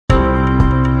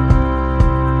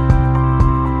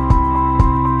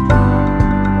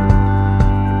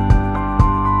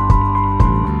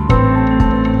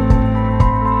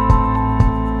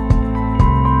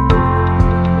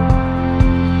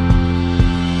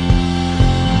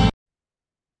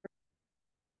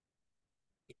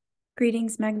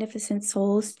Greetings, magnificent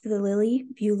souls, to the Lily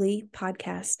Bewley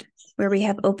podcast, where we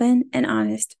have open and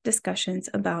honest discussions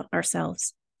about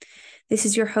ourselves. This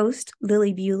is your host,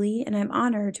 Lily Bewley, and I'm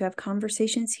honored to have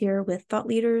conversations here with thought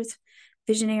leaders,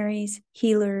 visionaries,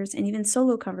 healers, and even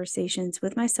solo conversations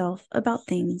with myself about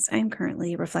things I am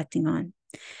currently reflecting on.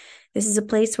 This is a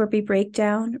place where we break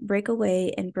down, break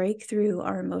away, and break through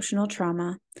our emotional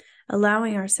trauma,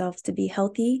 allowing ourselves to be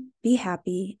healthy, be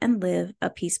happy, and live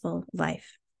a peaceful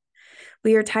life.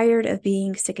 We are tired of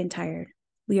being sick and tired.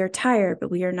 We are tired,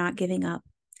 but we are not giving up.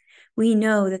 We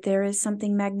know that there is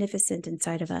something magnificent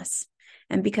inside of us.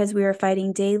 And because we are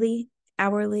fighting daily,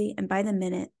 hourly, and by the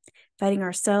minute, fighting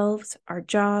ourselves, our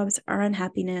jobs, our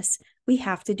unhappiness, we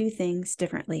have to do things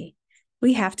differently.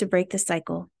 We have to break the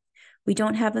cycle. We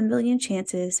don't have a million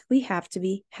chances. We have to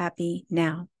be happy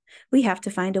now. We have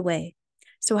to find a way.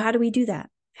 So how do we do that?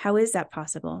 How is that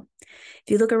possible? If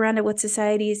you look around at what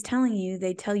society is telling you,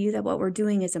 they tell you that what we're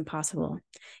doing is impossible.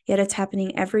 Yet it's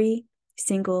happening every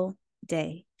single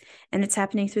day. And it's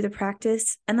happening through the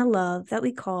practice and the love that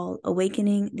we call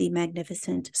awakening the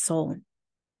magnificent soul.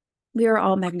 We are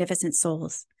all magnificent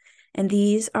souls, and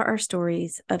these are our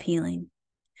stories of healing.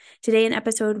 Today in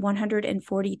episode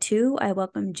 142, I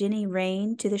welcome Ginny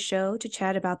Rain to the show to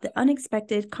chat about the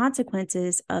unexpected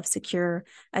consequences of secure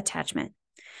attachment.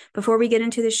 Before we get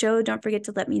into the show, don't forget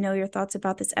to let me know your thoughts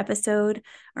about this episode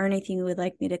or anything you would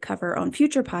like me to cover on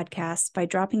future podcasts by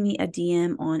dropping me a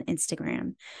DM on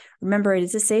Instagram. Remember, it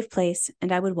is a safe place,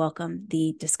 and I would welcome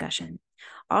the discussion.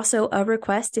 Also, a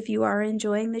request, if you are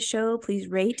enjoying the show, please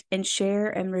rate and share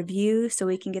and review so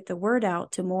we can get the word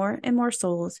out to more and more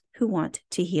souls who want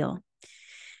to heal.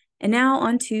 And now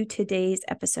on to today's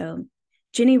episode.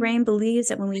 Ginny Rain believes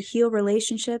that when we heal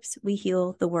relationships, we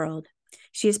heal the world.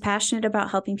 She is passionate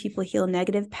about helping people heal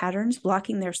negative patterns,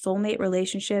 blocking their soulmate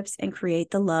relationships, and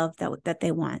create the love that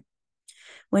they want.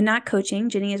 When not coaching,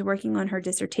 Ginny is working on her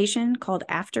dissertation called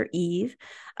After Eve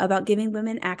about giving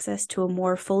women access to a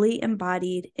more fully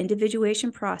embodied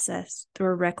individuation process through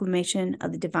a reclamation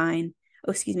of the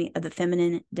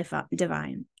feminine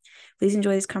divine. Please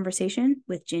enjoy this conversation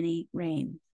with Ginny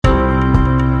Rain.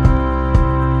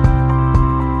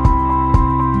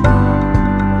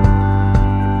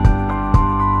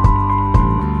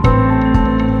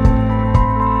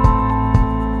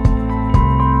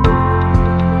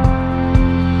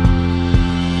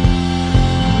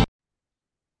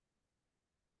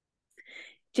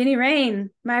 Ginny Rain,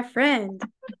 my friend,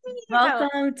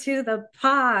 welcome to the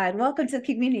pod. Welcome to the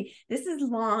community. This is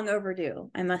long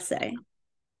overdue, I must say.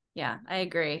 Yeah, I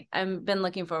agree. I've been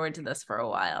looking forward to this for a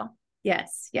while.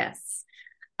 Yes.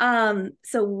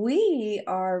 So we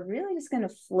are really just going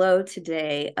to flow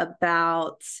today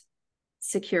about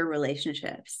secure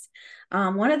relationships.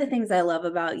 One of the things I love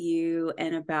about you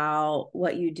and about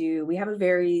what you do, we have a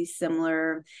very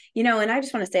similar, and I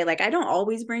just want to say, I don't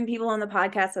always bring people on the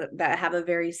podcast that have a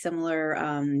very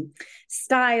similar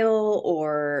style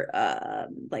or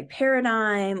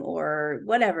paradigm or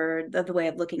whatever, the way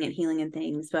of looking at healing and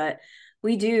things. But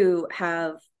we do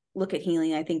look at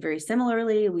healing, I think, very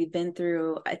similarly. We've been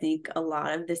through, I think, a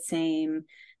lot of the same,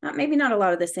 maybe not a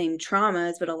lot of the same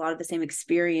traumas, but a lot of the same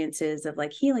experiences of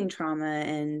healing trauma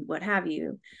and what have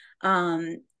you.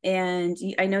 And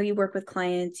I know you work with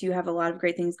clients, you have a lot of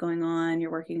great things going on.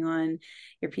 You're working on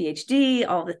your PhD,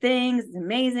 all the things. It's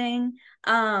amazing.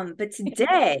 But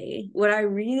today, what I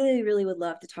really, really would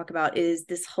love to talk about is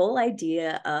this whole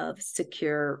idea of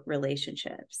secure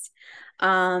relationships.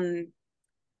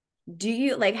 Do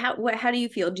you how do you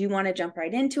feel? Do you want to jump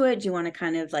right into it? Do you want to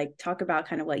kind of talk about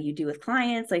kind of what you do with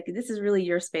clients? This is really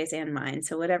your space and mine.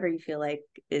 So whatever you feel like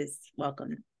is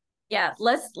welcome. Yeah,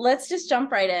 let's just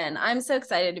jump right in. I'm so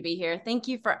excited to be here. Thank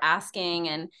you for asking.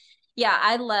 And yeah,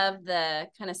 I love the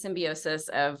kind of symbiosis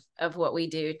of what we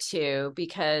do too,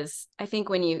 because I think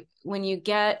when you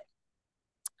get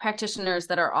practitioners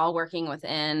that are all working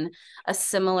within a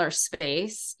similar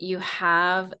space, you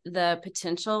have the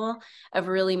potential of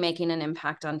really making an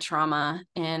impact on trauma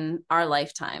in our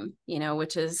lifetime,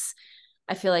 which is,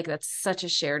 I feel like that's such a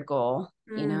shared goal,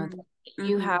 that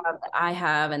you have, that I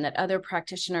have, and that other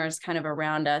practitioners kind of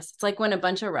around us. It's like when a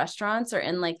bunch of restaurants are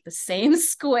in the same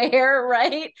square,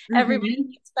 right? Everybody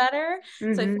eats better. So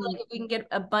I feel like if we can get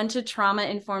a bunch of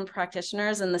trauma-informed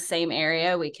practitioners in the same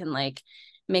area, we can make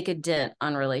a dent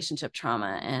on relationship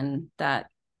trauma. And that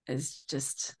is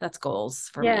that's goals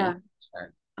for me. Sure.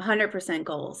 100%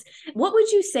 goals. What would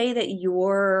you say that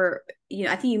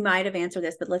I think you might have answered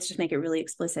this, but let's just make it really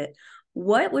explicit.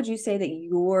 What would you say that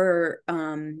your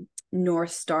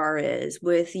North Star is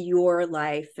with your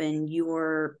life and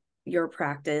your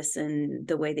practice and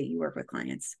the way that you work with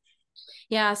clients?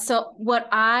 Yeah. So what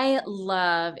I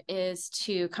love is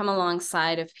to come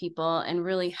alongside of people and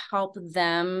really help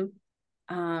them,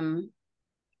 um,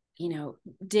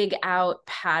 dig out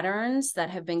patterns that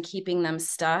have been keeping them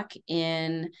stuck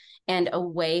in and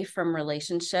away from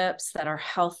relationships that are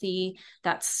healthy,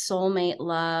 that soulmate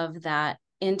love, that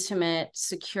intimate,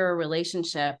 secure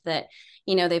relationship that,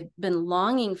 they've been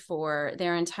longing for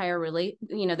their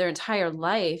their entire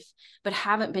life, but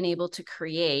haven't been able to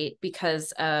create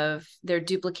because of they're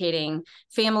duplicating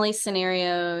family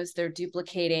scenarios, they're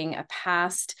duplicating a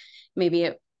past, maybe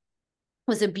it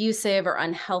was abusive or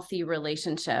unhealthy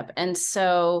relationship. And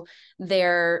so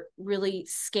they're really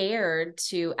scared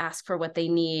to ask for what they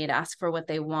need, ask for what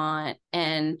they want,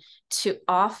 and to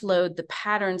offload the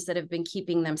patterns that have been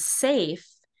keeping them safe,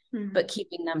 but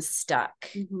keeping them stuck.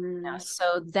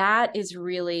 So that's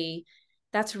really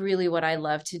what I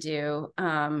love to do.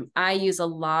 I use a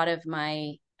lot of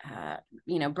my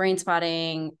brain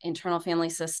spotting, internal family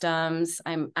systems.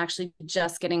 I'm actually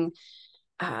just getting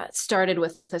started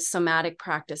with the somatic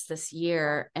practice this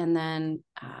year. And then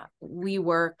we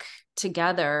work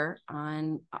together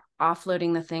on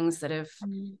offloading the things that have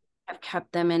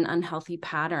kept them in unhealthy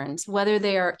patterns, whether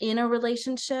they are in a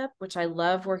relationship, which I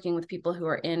love working with people who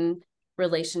are in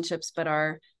relationships but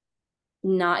are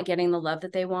not getting the love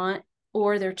that they want,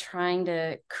 or they're trying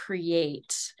to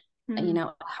create,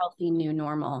 a healthy new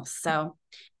normal. So,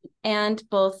 and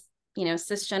both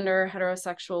cisgender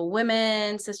heterosexual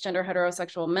women, cisgender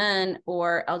heterosexual men,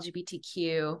 or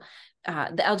LGBTQ,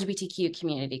 the LGBTQ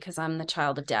community, because I'm the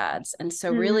child of dads. And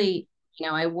so really,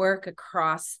 I work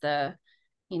across the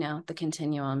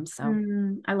continuum. So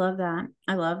I love that.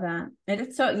 I love that. And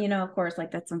it's so, of course,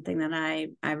 like that's something that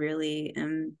I really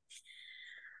am,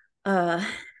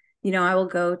 I will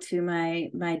go to my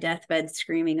deathbed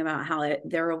screaming about how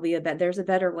there's a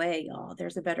better way, y'all.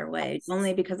 There's a better way. It's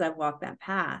only because I've walked that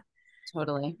path.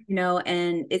 Totally.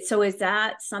 And so is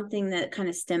that something that kind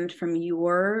of stemmed from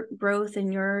your growth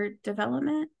and your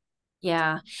development?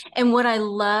 Yeah. And what I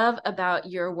love about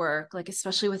your work, like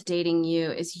especially with Dating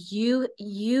You, is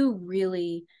you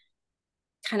really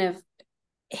kind of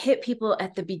hit people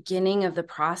at the beginning of the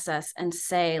process and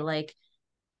say, like,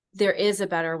 there is a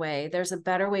better way. There's a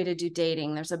better way to do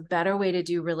dating. There's a better way to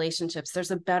do relationships.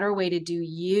 There's a better way to do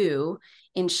you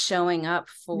in showing up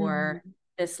for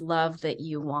this love that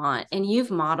you want. And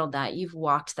you've modeled that, you've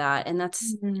walked that. And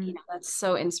that's, that's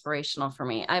so inspirational for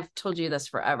me. I've told you this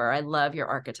forever. I love your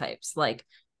archetypes. Like,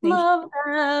 love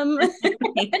them.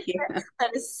 Thank you.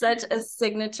 That is such a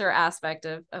signature aspect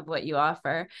of what you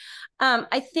offer.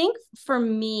 I think for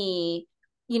me,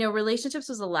 relationships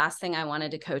was the last thing I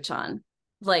wanted to coach on.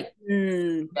 Like,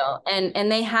 and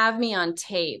they have me on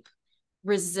tape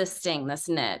resisting this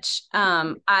niche.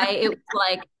 It was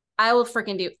like, I will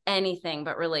freaking do anything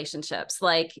but relationships.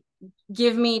 Like,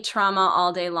 give me trauma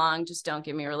all day long. Just don't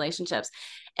give me relationships.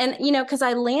 And, because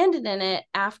I landed in it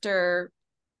after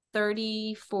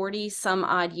 30, 40 some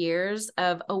odd years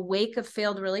of a wake of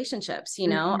failed relationships.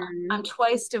 I'm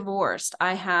twice divorced.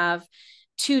 I have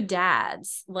two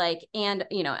dads, and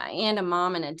a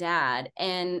mom and a dad.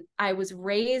 And I was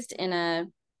raised in a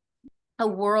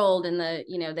world in the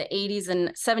the 80s and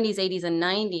 70s, 80s and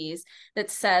 90s that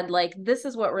said, like, this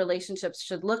is what relationships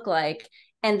should look like.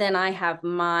 And then I have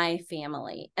my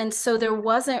family. And so there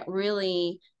wasn't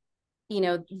really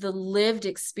the lived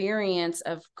experience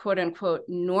of quote unquote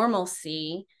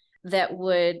normalcy that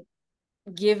would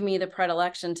give me the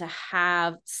predilection to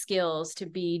have skills to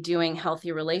be doing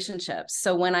healthy relationships.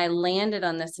 So when I landed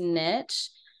on this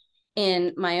niche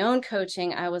in my own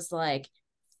coaching, I was like,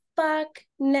 fuck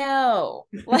no.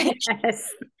 Like, yes.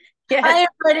 I am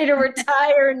ready to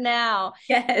retire now.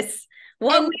 Yes.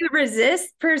 What we resist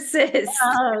persists.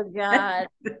 Oh God.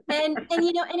 And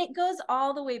it goes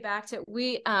all the way back to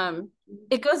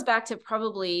it goes back to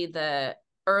probably the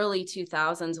early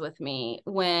 2000s with me,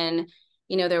 when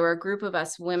there were a group of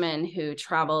us women who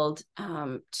traveled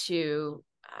to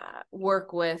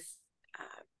work with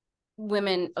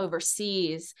women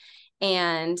overseas.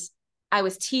 And I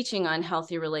was teaching on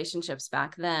healthy relationships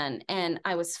back then. And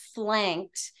I was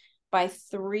flanked by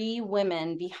three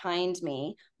women behind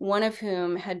me, one of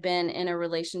whom had been in a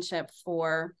relationship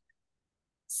for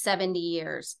 70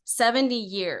 years.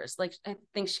 Like, I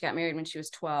think she got married when she was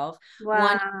 12. Wow.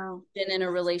 One been in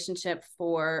a relationship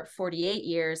for 48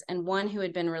 years, and one who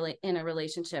had been in a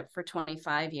relationship for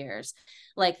 25 years.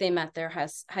 Like, they met their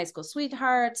high school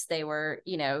sweethearts. They were,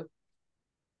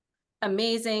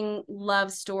 amazing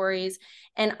love stories.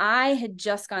 And I had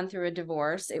just gone through a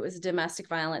divorce. It was a domestic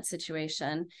violence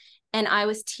situation. And I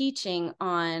was teaching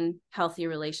on healthy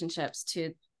relationships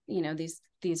to, these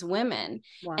these women.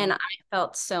 Wow. And I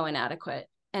felt so inadequate.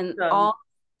 And So- all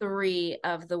 3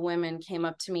 of the women came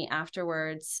up to me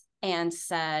afterwards and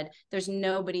said, there's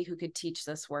nobody who could teach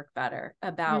this work better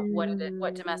about what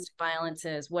domestic violence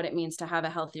is, what it means to have a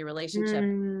healthy relationship.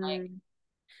 Like,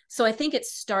 so I think it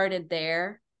started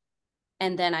there,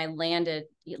 and then I landed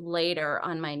later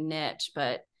on my niche,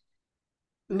 but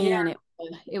man,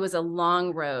 it was a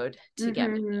long road to get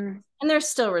me. And there's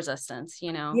still resistance,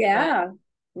 you know? Yeah. But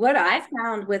what I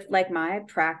found with like my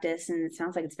practice, and it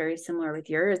sounds like it's very similar with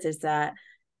yours, is that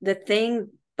the thing,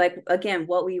 like, again,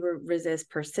 what we resist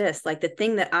persists. Like the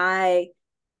thing that I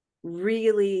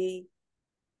really,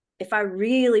 if I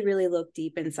really, really look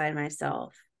deep inside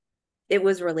myself, it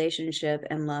was relationship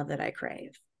and love that I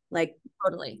crave. Like,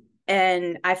 totally.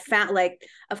 And I found, like,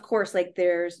 of course, like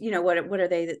there's, you know, what are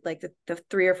they, like the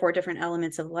 3 or 4 different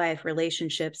elements of life: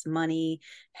 relationships, money,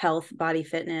 health, body,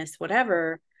 fitness,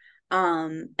 whatever.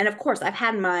 And of course I've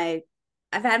had my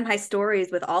stories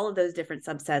with all of those different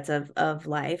subsets of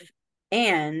life.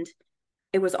 And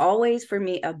it was always for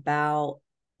me about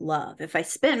love. If I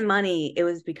spent money, it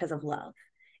was because of love.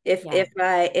 If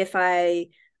I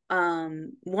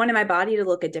wanted my body to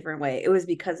look a different way, it was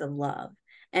because of love.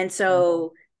 And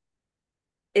so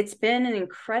it's been an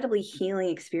incredibly healing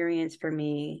experience for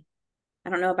me. I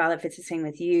don't know about if it's the same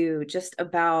with you, just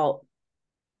about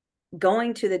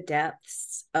going to the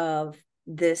depths of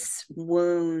this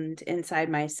wound inside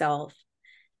myself.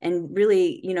 And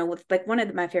really, you know, with like one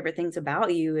of my favorite things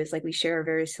about you is like we share a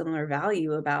very similar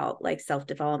value about like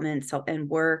self-development and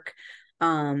work.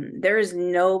 There is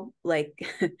no like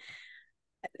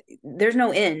there's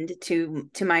no end to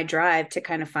my drive to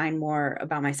kind of find more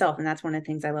about myself. And that's one of the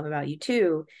things I love about you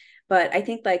too. But I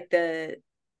think like it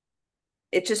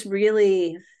just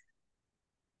really,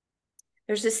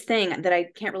 there's this thing that I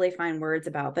can't really find words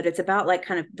about, but it's about like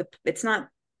kind of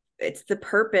it's the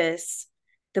purpose.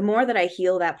 The more that I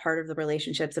heal that part of the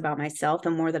relationships about myself, the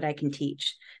more that I can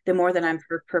teach, the more that I'm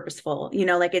purposeful, you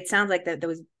know, like it sounds like that there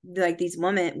was like these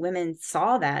women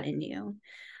saw that in you.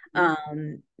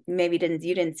 Maybe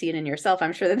you didn't see it in yourself.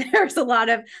 I'm sure that there's a lot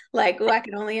of like, I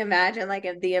can only imagine like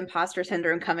the imposter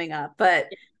syndrome coming up, but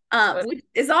which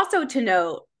is also to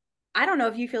note, I don't know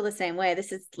if you feel the same way.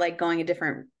 This is like going a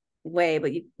different way,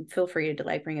 but you feel free to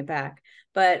like bring it back.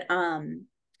 But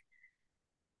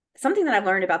something that I've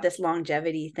learned about this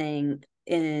longevity thing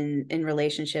in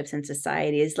relationships and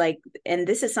society is like, and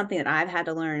this is something that I've had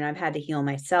to learn, I've had to heal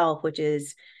myself, which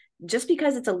is just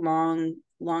because it's a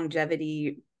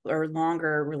longevity or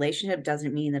longer relationship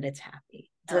doesn't mean that it's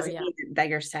happy. It doesn't mean that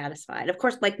you're satisfied. Of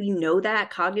course, like we know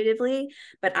that cognitively,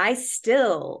 but I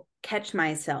still catch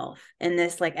myself in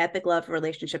this like epic love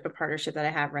relationship and partnership that I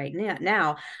have right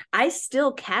now. I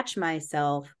still catch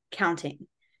myself counting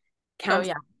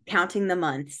the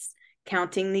months,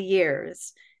 counting the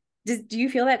years. Do you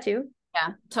feel that too?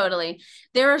 Yeah, totally.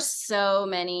 There are so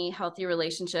many healthy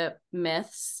relationship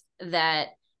myths that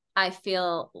I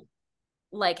feel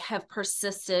like have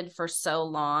persisted for so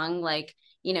long, like,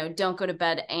 you know, don't go to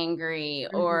bed angry,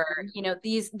 or, you know,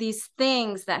 these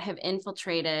things that have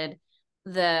infiltrated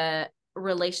the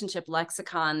relationship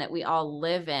lexicon that we all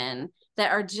live in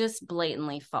that are just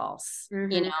blatantly false.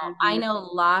 You know, I know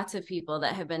lots of people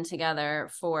that have been together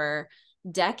for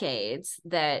decades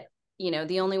that, you know,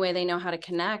 the only way they know how to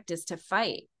connect is to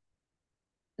fight.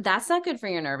 That's not good for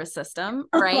your nervous system,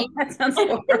 right? That sounds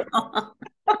horrible.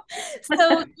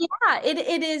 So yeah,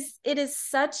 it is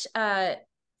such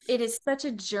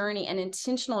a journey, an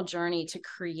intentional journey to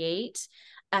create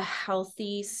a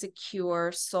healthy,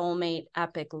 secure, soulmate,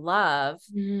 epic love.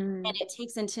 And it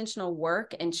takes intentional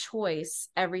work and choice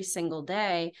every single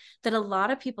day that a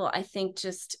lot of people, I think,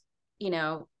 just, you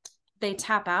know, they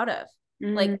tap out of.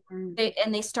 Like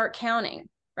they start counting,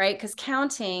 right? Because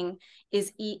counting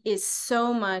is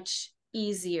so much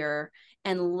easier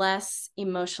and less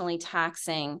emotionally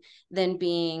taxing than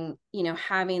being, you know,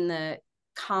 having the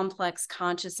complex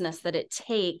consciousness that it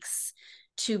takes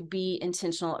to be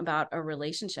intentional about a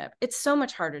relationship. It's so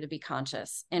much harder to be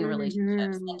conscious in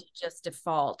relationships than to just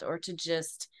default or to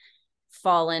just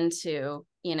fall into,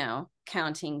 you know,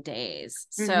 counting days.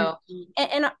 So,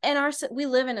 and we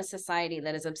live in a society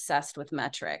that is obsessed with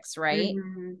metrics, right?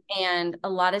 And a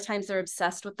lot of times they're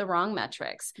obsessed with the wrong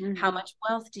metrics. How much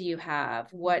wealth do you have?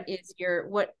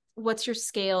 What's your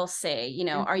scale say? You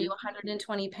know, are you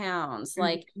 120 pounds?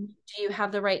 Like, do you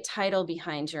have the right title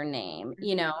behind your name?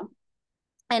 You know,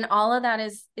 and all of that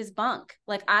is bunk.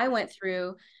 Like, I went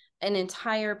through an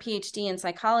entire PhD in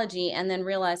psychology and then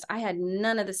realized I had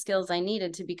none of the skills I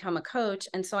needed to become a coach.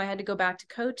 And so I had to go back to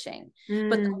coaching.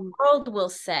 But the world will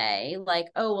say like,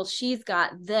 oh, well, she's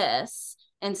got this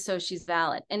And so she's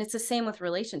valid. And it's the same with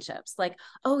relationships. Like,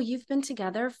 oh, you've been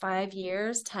together 5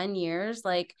 years, 10 years.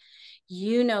 Like,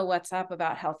 you know what's up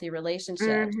about healthy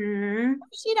relationships. Mm-hmm.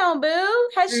 She don't, boo.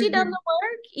 Has she done Mm-hmm. the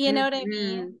work? You know what I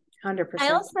mean? 100%.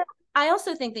 I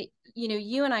also think that,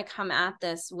 you and I come at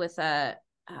this with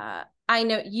I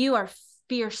know you are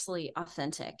fiercely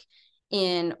authentic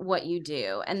in what you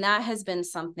do. And that has been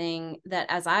something that,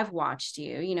 as I've watched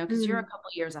you, because you're a couple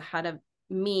years ahead of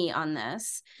me on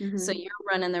this. So you're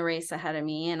running the race ahead of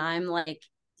me. And I'm like,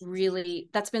 really,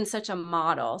 that's been such a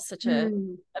model, such a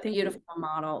beautiful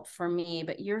model for me.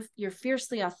 But you're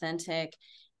fiercely authentic,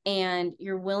 and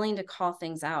you're willing to call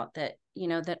things out that,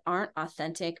 that aren't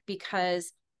authentic,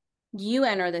 because you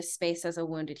enter this space as a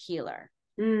wounded healer.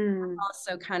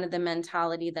 Also kind of the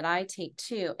mentality that I take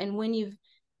too. And when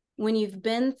you've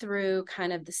been through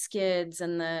kind of the skids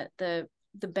and the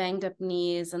banged up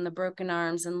knees and the broken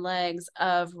arms and legs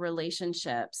of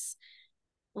relationships,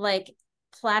 like,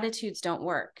 platitudes don't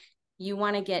work. You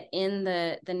want to get in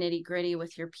the nitty gritty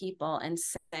with your people and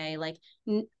say, like,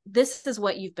 this is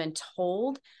what you've been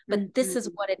told, but this is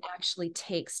what it actually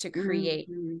takes to create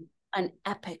an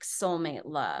epic soulmate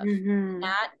love.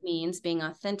 That means being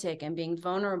authentic and being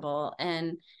vulnerable.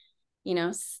 And,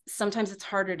 sometimes it's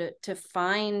harder to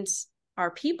find our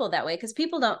people that way, because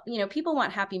people don't, people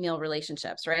want happy meal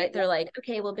relationships, right? They're like,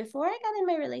 okay, well, before I got in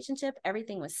my relationship,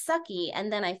 everything was sucky.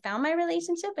 And then I found my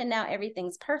relationship and now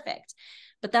everything's perfect.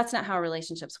 But that's not how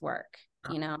relationships work,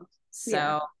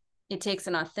 So it takes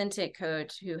an authentic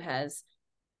coach who has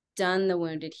done the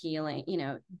wounded healing,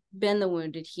 been the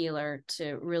wounded healer,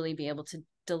 to really be able to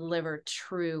deliver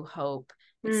true hope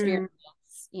experience,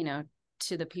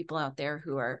 to the people out there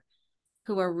who are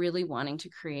really wanting to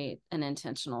create an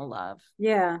intentional love.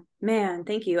 Yeah, man,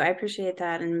 thank you. I appreciate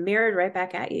that. And mirrored right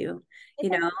back at you.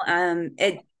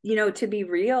 To be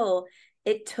real,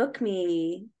 it took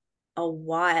me a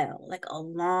while, like a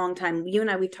long time. You and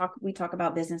I, we talk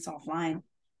about business offline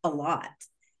a lot.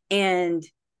 And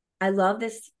I love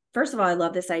this. First of all, I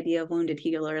love this idea of wounded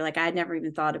healer. Like, I'd never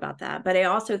even thought about that, but I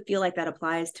also feel like that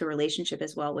applies to relationship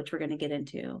as well, which we're going to get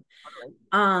into.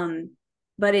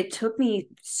 But it took me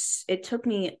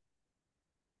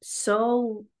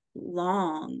so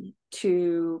long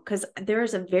because there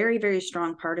is a very, very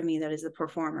strong part of me that is a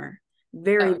performer.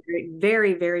 Very, very,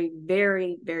 very, very,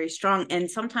 very, very strong.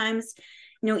 And sometimes,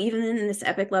 even in this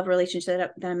epic love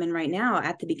relationship that I'm in right now,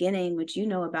 at the beginning, which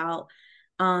about,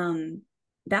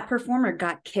 that performer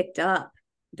got kicked up.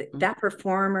 That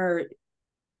performer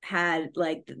had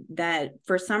like that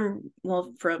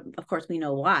of course we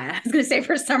know why. I was going to say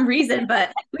for some reason,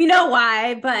 but we know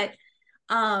why. But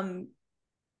I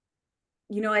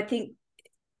think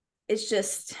it's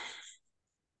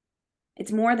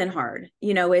more than hard.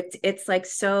 It's like,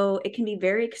 so it can be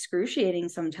very excruciating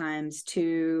sometimes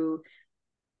to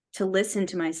listen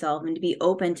to myself and to be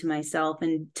open to myself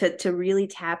and to really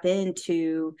tap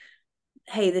into,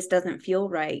 hey, this doesn't feel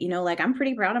right. Like, I'm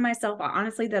pretty proud of myself,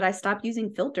 honestly, that I stopped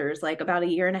using filters like about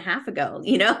 1.5 years ago.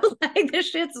 Like,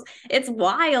 this it's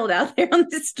wild out there on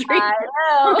the street,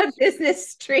 on the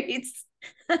business streets.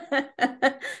 Let me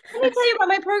tell you about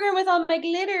my program with all my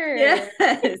glitter. Yes.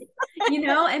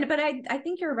 But I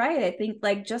think you're right. I think,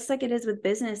 like, just like it is with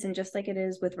business and just like it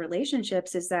is with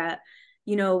relationships, is that,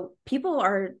 people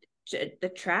are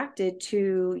attracted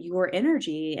to your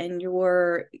energy and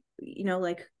your,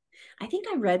 like, I think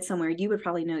I read somewhere, you would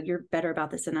probably know, you're better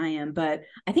about this than I am, but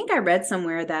I think I read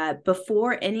somewhere that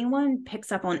before anyone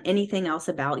picks up on anything else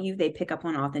about you, they pick up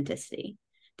on authenticity.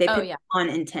 They pick up on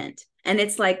intent. And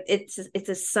it's like, it's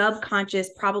a subconscious,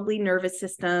 probably nervous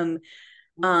system,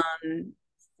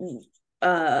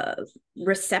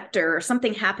 receptor or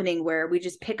something happening where we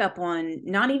just pick up on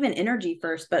not even energy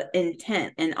first, but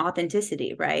intent and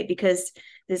authenticity, right? Because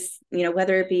this,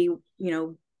 whether it be,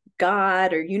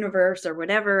 God or universe or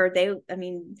whatever,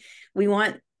 we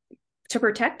want to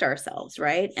protect ourselves,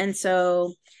 right? And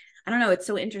so I don't know, it's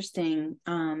so interesting.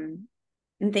 And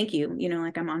thank you.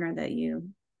 Like, I'm honored that you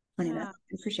pointed that.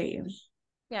 I appreciate you.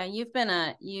 Yeah, you've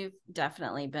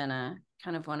definitely been a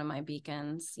kind of one of my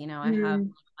beacons. I have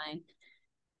my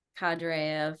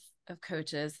cadre of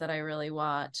coaches that I really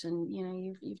watch, and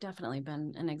you've definitely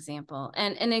been an example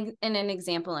and an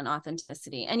example in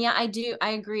authenticity. And yeah, I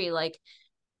agree. Like,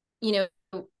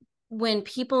 when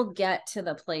people get to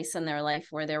the place in their life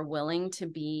where they're willing to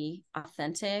be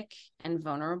authentic and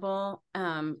vulnerable,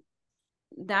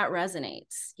 that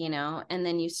resonates, and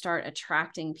then you start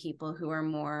attracting people who are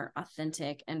more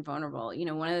authentic and vulnerable.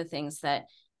 One of the things that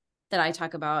I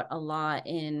talk about a lot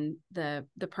in the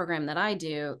program that I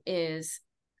do is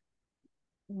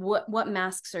what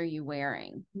masks are you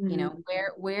wearing? You know,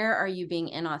 where are you being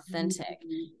inauthentic?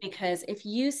 Because if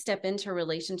you step into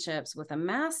relationships with a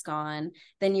mask on,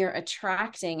 then you're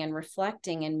attracting and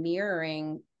reflecting and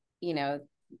mirroring, you know,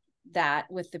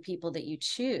 that with the people that you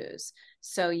choose.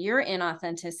 So your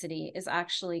inauthenticity is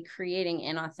actually creating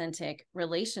inauthentic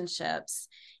relationships.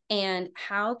 And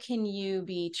how can you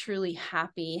be truly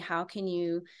happy? How can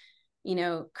you, you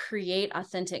know, create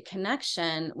authentic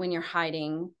connection when you're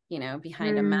hiding, you know,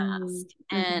 behind a mask?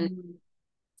 And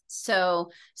so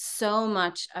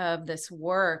much of this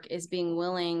work is being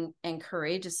willing and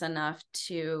courageous enough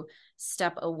to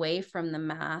step away from the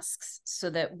masks so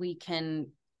that we can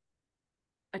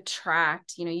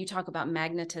attract, you know, you talk about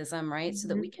magnetism, right? So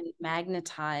that we can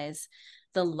magnetize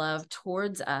the love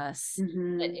towards us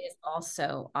that is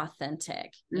also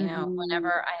authentic. You know,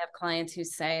 whenever I have clients who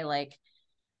say like,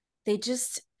 they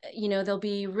just, you know, they'll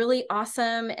be really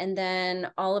awesome and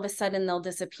then all of a sudden they'll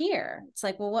disappear. It's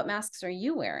like, well, what masks are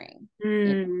you wearing?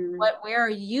 You know, where are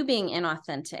you being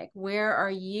inauthentic? Where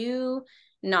are you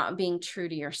not being true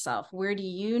to yourself? Where do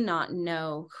you not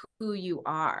know who you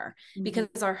are?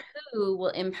 Because our who will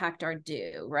impact our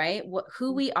do, right?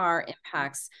 Who we are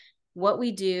impacts what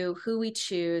we do, who we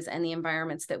choose, and the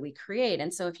environments that we create.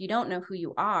 And so if you don't know who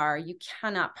you are, you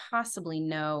cannot possibly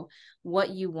know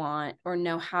what you want or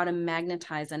know how to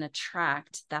magnetize and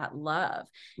attract that love.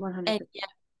 100%. And yet,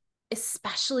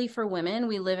 especially for women,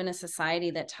 we live in a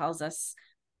society that tells us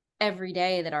every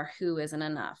day that our who isn't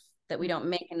enough, that we don't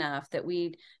make enough, that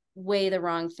we weigh the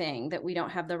wrong thing, that we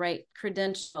don't have the right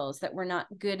credentials, that we're not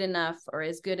good enough or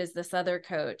as good as this other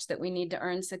coach, that we need to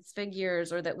earn 6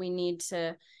 figures, or that we need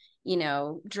to, you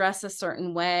know, dress a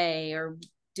certain way or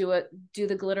do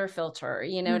the glitter filter,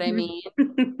 you know what I mean?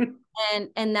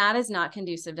 And that is not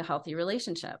conducive to healthy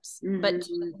relationships. But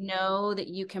to know that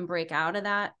you can break out of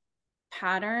that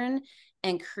pattern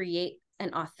and create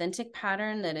an authentic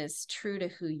pattern that is true to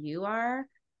who you are,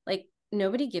 like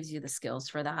nobody gives you the skills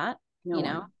for that. You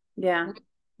know? Yeah.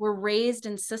 We're raised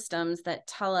in systems that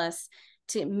tell us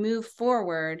to move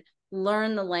forward,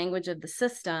 learn the language of the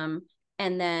system,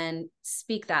 and then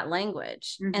speak that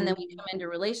language. And then we come into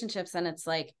relationships and it's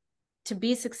like, to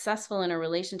be successful in a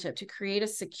relationship, to create a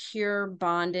secure,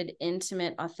 bonded,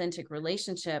 intimate, authentic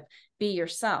relationship, be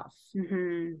yourself.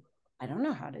 I don't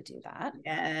know how to do that.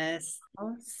 Yes.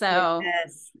 So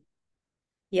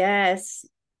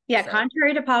yes. Yeah. So,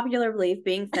 contrary to popular belief,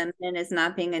 being feminine is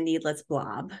not being a needless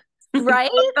blob.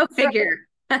 Right? Go figure.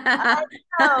 I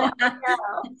know.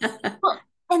 Well,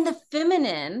 and the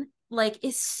feminine like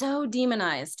is so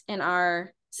demonized in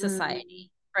our society,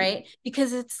 right?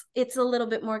 Because it's a little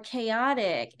bit more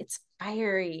chaotic, it's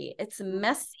fiery, it's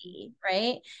messy,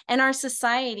 right? And our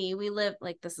society, we live,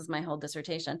 like, this is my whole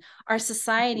dissertation, our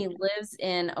society lives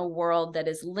in a world that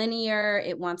is linear.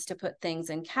 It wants to put things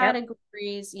in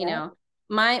categories. You know,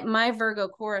 my Virgo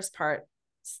chorus part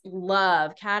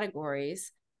love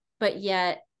categories, but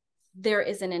yet there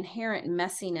is an inherent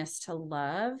messiness to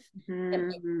love that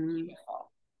makes it beautiful.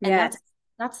 And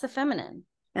that's the feminine.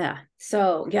 Yeah.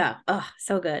 So yeah. Oh,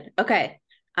 so good. Okay.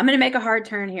 I'm going to make a hard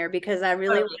turn here because I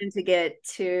really wanted to get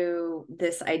to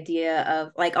this idea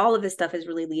of like all of this stuff is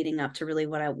really leading up to really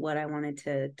what I wanted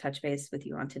to touch base with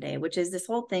you on today, which is this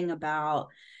whole thing about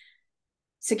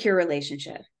secure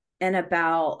relationship and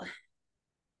about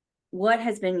what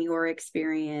has been your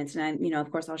experience. And I, you know,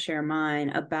 of course I'll share mine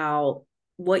about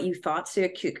what you thought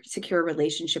secure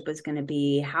relationship was going to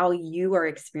be, how you are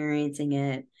experiencing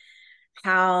it,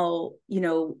 how, you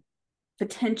know,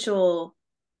 potential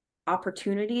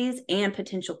opportunities and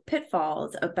potential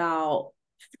pitfalls about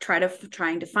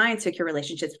trying to find secure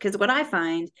relationships. Because what I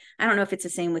find, I don't know if it's the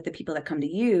same with the people that come to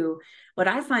you, what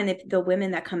I find that the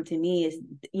women that come to me is,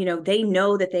 you know, they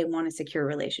know that they want a secure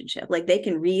relationship. Like they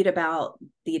can read about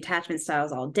the attachment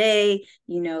styles all day.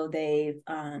 You know, they've,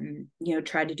 you know,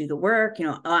 tried to do the work, you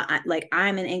know, like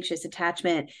I'm an anxious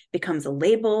attachment becomes a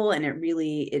label, and it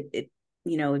really, it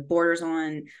you know, it borders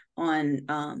on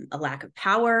a lack of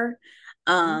power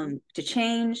to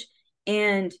change.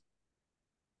 And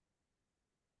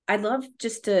I'd love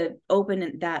just to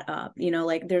open that up, you know,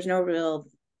 like there's no real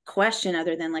question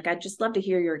other than like, I'd just love to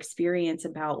hear your experience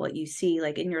about what you see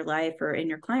like in your life or in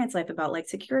your client's life about like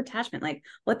secure attachment. Like,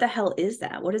 what the hell is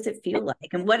that? What does it feel like?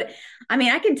 And what, I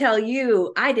mean, I can tell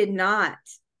you, I did not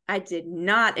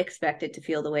expect it to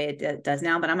feel the way it does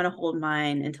now, but I'm going to hold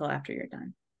mine until after you're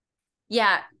done.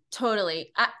 Yeah,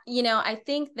 totally. You know, I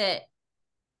think that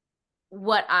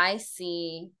what I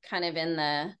see kind of in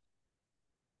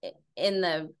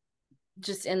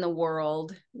the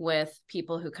world with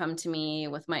people who come to me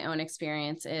with my own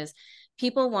experience is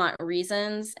People want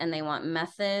reasons and they want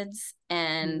methods,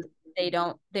 and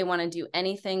they want to do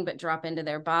anything but drop into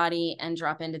their body and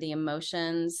drop into the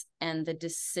emotions and the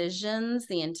decisions,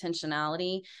 the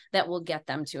intentionality that will get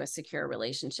them to a secure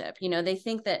relationship. You know, they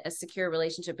think that a secure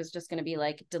relationship is just going to be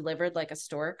like delivered like a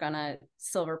stork on a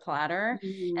silver platter.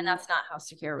 And that's not how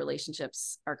secure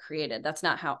relationships are created. That's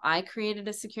not how I created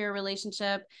a secure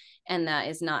relationship. And that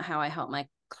is not how I help my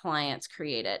clients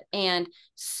create it. And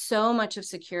so much of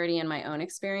security in my own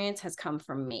experience has come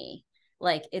from me.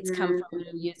 Like it's come from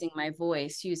using my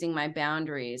voice, using my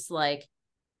boundaries, like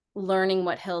learning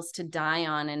what hills to die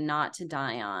on and not to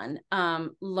die on,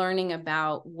 learning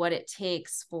about what it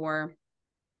takes for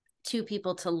two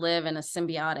people to live in a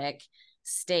symbiotic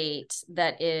state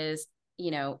that is, you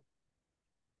know,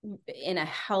 in a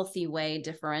healthy way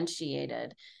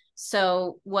differentiated.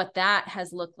 So what that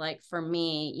has looked like for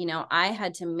me, you know, I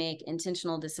had to make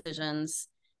intentional decisions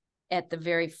at the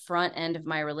very front end of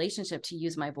my relationship to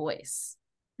use my voice,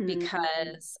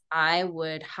 because I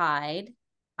would hide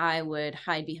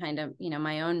behind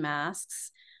my own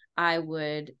masks. I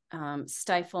would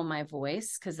stifle my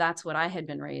voice, because that's what I had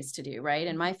been raised to do, right?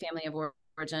 In my family of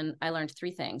origin, I learned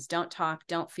three things: don't talk,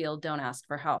 don't feel, don't ask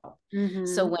for help.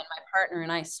 So when my partner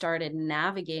and I started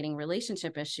navigating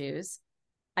relationship issues,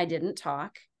 I didn't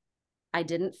talk, I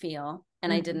didn't feel,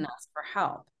 and I didn't ask for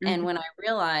help. And when I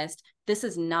realized this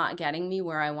is not getting me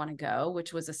where I want to go,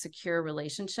 which was a secure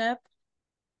relationship,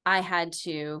 I had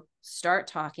to start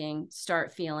talking,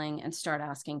 start feeling, and start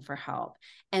asking for help.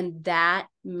 And that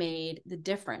made the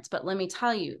difference. But let me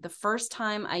tell you, the first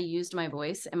time I used my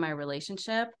voice in my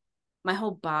relationship, my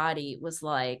whole body was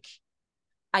like,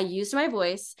 I used my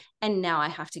voice and now I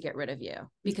have to get rid of you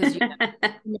because you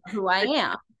know who I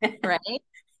am, right?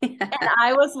 And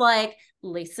I was like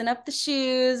lacing up the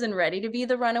shoes and ready to be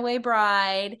the runaway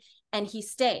bride. And he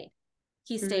stayed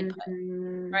put,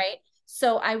 right?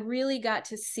 So I really got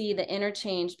to see the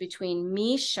interchange between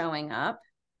me showing up,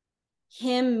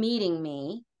 him meeting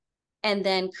me, and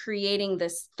then creating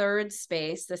this third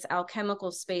space, this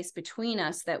alchemical space between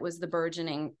us that was the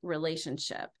burgeoning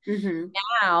relationship.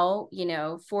 Now, you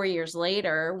know, 4 years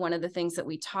later, one of the things that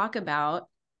we talk about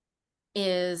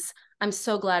is, I'm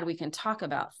so glad we can talk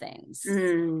about things.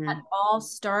 That all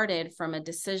started from a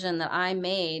decision that I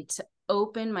made to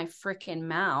open my freaking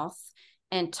mouth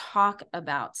and talk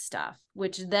about stuff,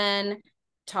 which then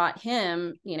taught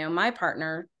him, you know, my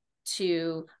partner,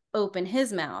 to open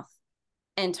his mouth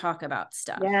and talk about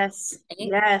stuff. Yes. Right?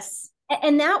 Yes.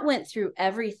 And that went through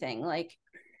everything, like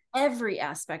every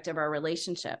aspect of our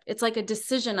relationship. It's like a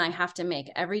decision I have to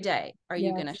make every day. Are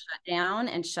you going to shut down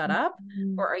and shut up,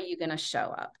 or are you going to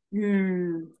show up?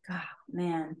 God,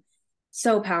 man,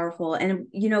 so powerful. And,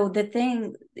 you know, the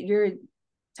thing you're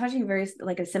touching very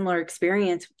like a similar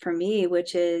experience for me,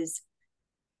 which is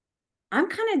I'm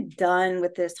kind of done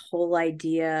with this whole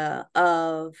idea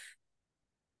of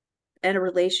in a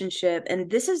relationship. And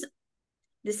this is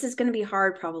going to be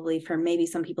hard probably for maybe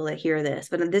some people that hear this,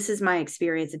 but this is my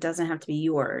experience. It doesn't have to be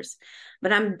yours,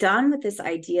 but I'm done with this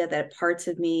idea that parts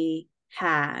of me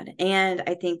had, and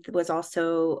I think was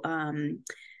also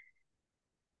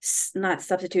not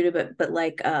substituted, but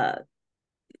like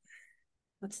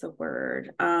what's the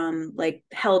word, like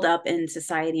held up in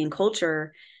society and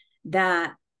culture,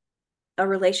 that a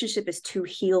relationship is two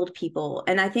healed people.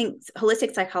 And I think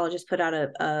holistic psychologists put out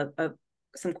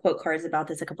some quote cards about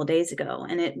this a couple of days ago,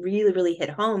 and it really, really hit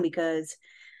home, because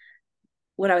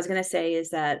what I was going to say is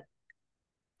that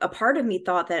a part of me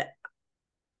thought that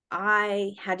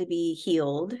I had to be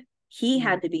healed, he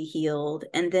had to be healed,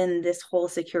 and then this whole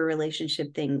secure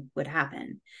relationship thing would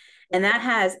happen. And that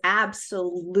has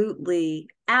absolutely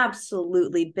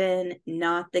been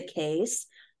not the case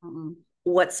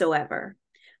whatsoever.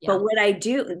 Yeah. But what I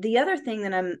do, the other thing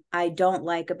that I don't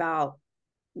like about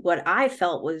what I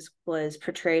felt was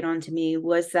portrayed onto me,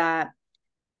 was that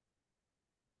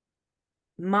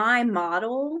my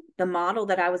model, the model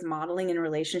that I was modeling in a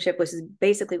relationship, was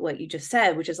basically what you just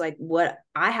said, which is like, what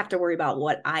I have to worry about,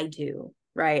 what I do,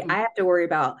 right? I have to worry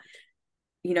about,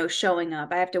 you know, showing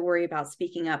up. I have to worry about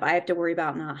speaking up. I have to worry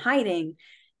about not hiding.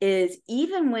 Is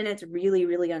even when it's really,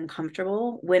 really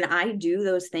uncomfortable, when I do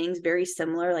those things very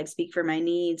similar, like speak for my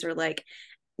needs, or like,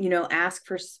 you know, ask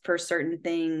for certain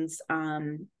things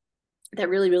that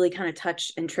really, really kind of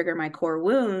touch and trigger my core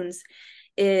wounds,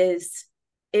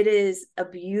 it is a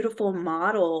beautiful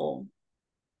model,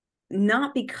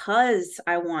 not because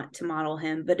I want to model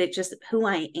him, but it just, who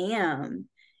I am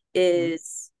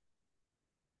is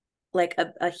like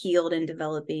a healed and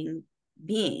developing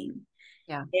being.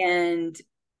 Yeah. And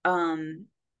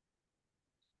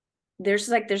there's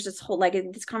this whole, like,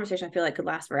 this conversation I feel like could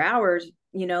last for hours,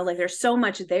 like there's so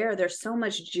much there. There's so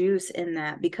much juice in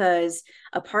that, because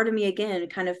a part of me, again,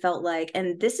 kind of felt like,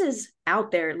 and this is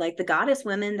out there, like the goddess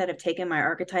women that have taken my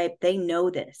archetype, they know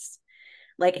this,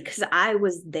 like, because I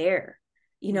was there,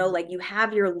 like you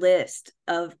have your list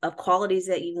of qualities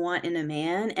that you want in a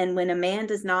man. And when a man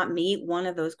does not meet one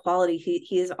of those qualities,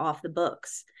 he is off the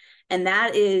books. And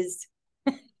that is,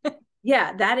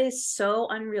 yeah, that is so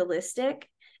unrealistic.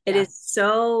 It is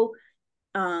so,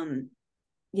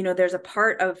 there's a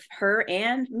part of her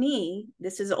and me,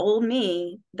 this is old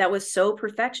me, that was so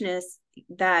perfectionist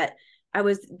that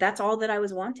that's all that I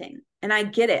was wanting. And I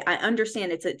get it. I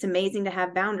understand it's amazing to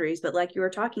have boundaries, but like you were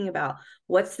talking about,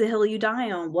 what's the hill you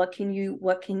die on? What can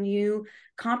you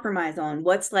compromise on?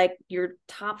 What's like your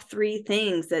top 3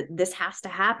 things that this has to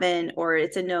happen, or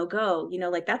it's a no-go,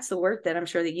 like that's the work that I'm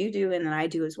sure that you do and that I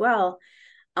do as well.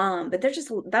 But there's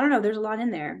just, I don't know, there's a lot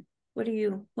in there.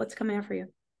 What's coming out for you?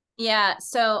 Yeah.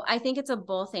 So I think it's a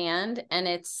both and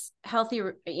it's healthy,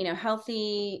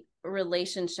 healthy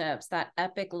relationships, that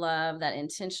epic love, that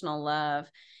intentional love.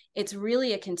 It's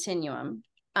really a continuum.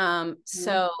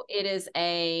 So it is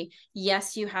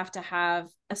yes, you have to have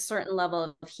a certain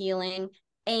level of healing,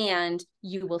 and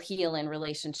you will heal in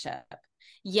relationship.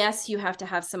 Yes, you have to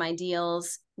have some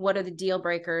ideals. What are the deal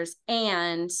breakers?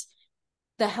 And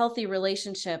the healthy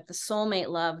relationship, the soulmate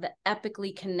love, the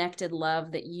epically connected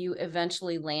love that you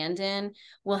eventually land in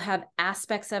will have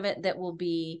aspects of it that will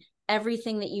be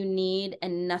everything that you need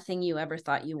and nothing you ever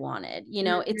thought you wanted.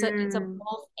 It's a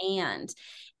both and,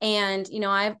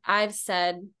 I've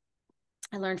said,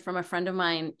 I learned from a friend of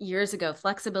mine years ago,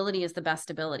 flexibility is the best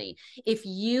ability. If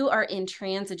you are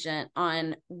intransigent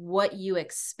on what you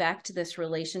expect this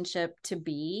relationship to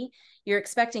be, you're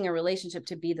expecting a relationship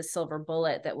to be the silver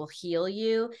bullet that will heal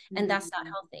you. And that's not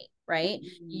healthy, right?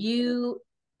 You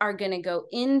are going to go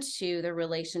into the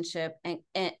relationship and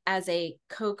as a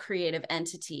co-creative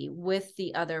entity with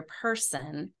the other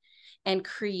person and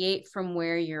create from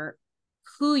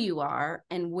who you are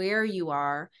and where you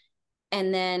are,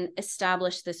 and then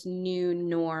establish this new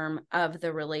norm of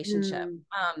the relationship.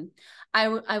 I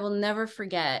will never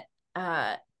forget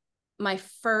one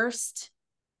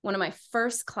of my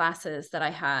first classes that I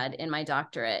had in my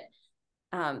doctorate.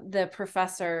 The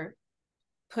professor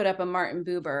put up a Martin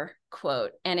Buber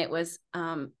quote, and it was,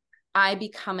 I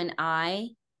become an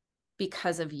I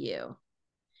because of you.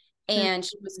 And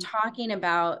she was talking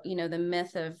about, the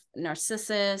myth of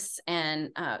Narcissus. And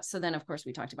so then, of course,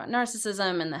 we talked about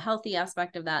narcissism and the healthy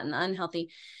aspect of that and the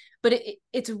unhealthy. But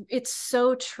it's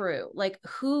so true. Like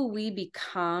who we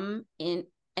become in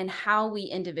and how we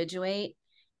individuate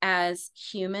as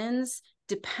humans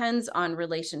depends on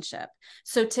relationship.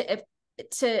 So to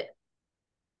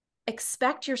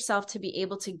expect yourself to be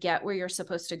able to get where you're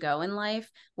supposed to go in life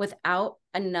without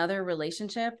another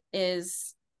relationship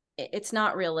it's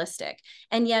not realistic.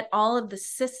 And yet all of the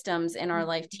systems in our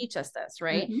life teach us this,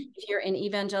 right? If you're in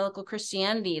evangelical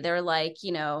Christianity, they're like,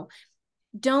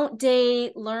 don't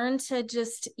date, learn to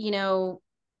just,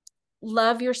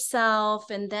 love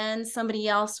yourself, and then somebody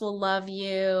else will love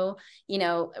you,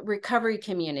 recovery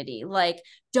community, like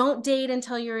don't date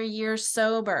until you're a year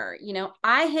sober.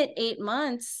 I hit 8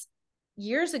 months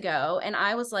years ago, and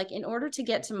I was like, in order to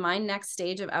get to my next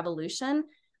stage of evolution,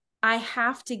 I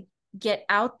have to get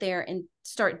out there and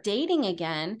start dating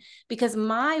again, because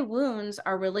my wounds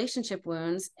are relationship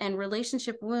wounds, and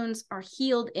relationship wounds are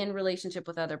healed in relationship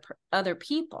with other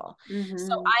people.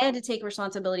 So I had to take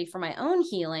responsibility for my own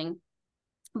healing,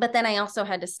 but then I also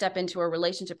had to step into a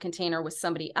relationship container with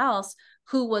somebody else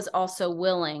who was also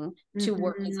willing to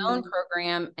work his own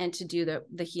program and to do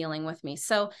the healing with me.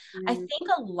 So I think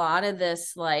a lot of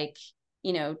this, like,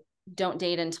 don't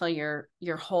date until you're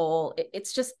whole,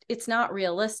 it's not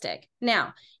realistic.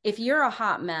 Now, if you're a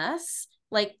hot mess,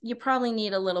 like you probably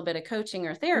need a little bit of coaching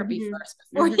or therapy first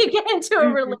before you get into a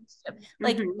relationship.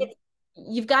 Like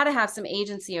you've got to have some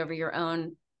agency over your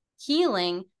own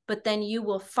healing, but then you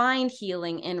will find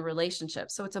healing in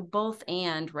relationships. So it's a both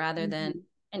and rather than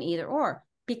an either or,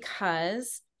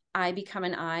 because I become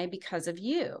an I because of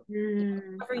you.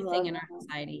 Everything in our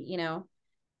society,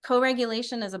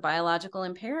 co-regulation is a biological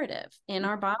imperative in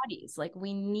our bodies. Like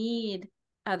we need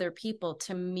other people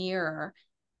to mirror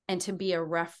and to be a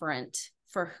referent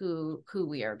for who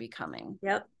we are becoming.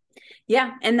 Yep.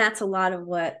 Yeah. And that's a lot of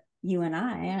what you and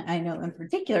I know in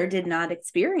particular, did not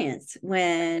experience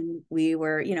when we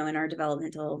were, in our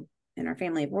in our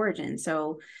family of origin.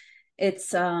 So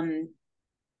it's, yeah,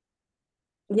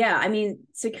 I mean,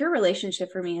 secure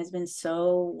relationship for me has been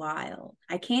so wild.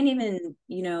 I can't even,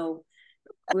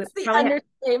 That's the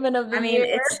understatement of the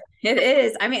year. It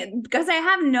is. I mean, because I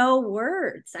have no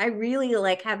words. I really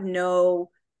like have no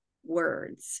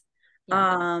words.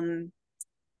 Yeah.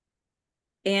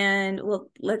 And well,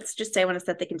 let's just say I want to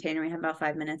set the container. We have about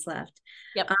 5 minutes left.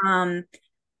 Yep.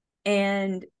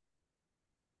 And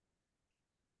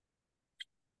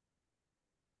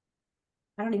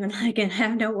I don't even I can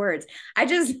have no words. I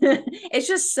just it's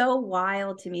just so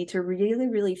wild to me to really,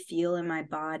 really feel in my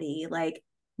body, like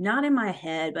not in my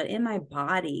head, but in my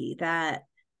body that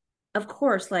of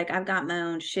course, like I've got my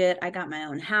own shit, I got my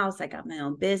own house, I got my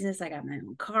own business, I got my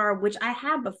own car, which I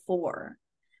had before.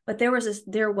 But there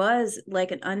was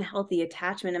like an unhealthy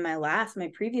attachment in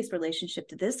my previous relationship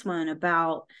to this one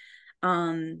about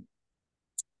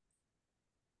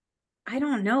I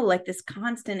don't know, like this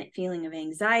constant feeling of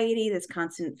anxiety, this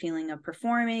constant feeling of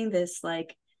performing, this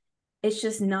like, it's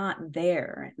just not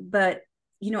there. But,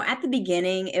 at the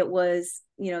beginning, it was,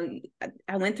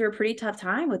 I went through a pretty tough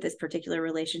time with this particular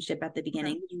relationship at the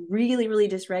beginning, really, really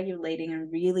dysregulating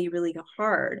and really, really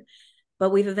hard.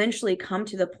 But we've eventually come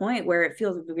to the point where it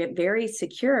feels very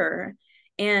secure.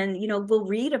 And, we'll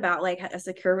read about like a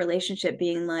secure relationship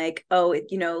being like, oh,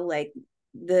 like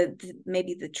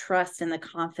maybe the trust and the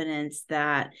confidence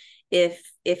that if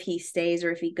he stays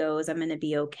or if he goes, I'm going to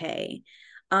be okay.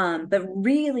 But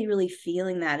really, really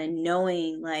feeling that and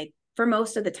knowing like for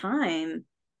most of the time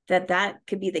that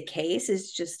could be the case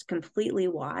is just completely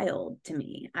wild to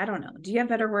me. I don't know. Do you have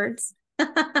better words? No,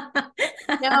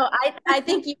 I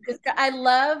think I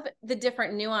love the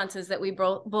different nuances that we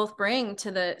both bring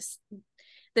to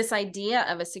this idea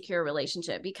of a secure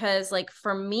relationship, because like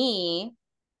for me,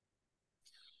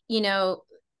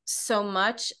 so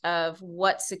much of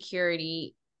what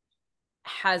security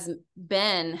has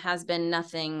been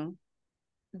nothing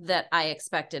that I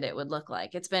expected it would look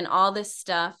like. It's been all this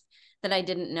stuff that I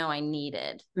didn't know I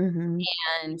needed,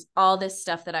 and all this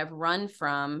stuff that I've run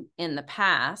from in the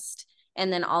past.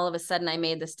 And then all of a sudden I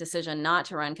made this decision not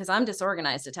to run because I'm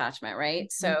disorganized attachment, right?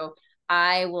 So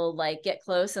I will like get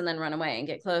close and then run away and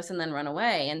get close and then run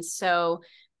away. And so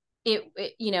it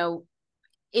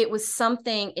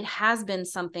has been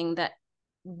something that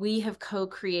we have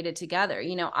co-created together.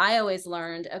 I always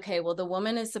learned, okay, well, the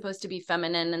woman is supposed to be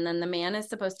feminine and then the man is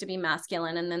supposed to be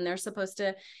masculine. And then they're supposed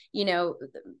to,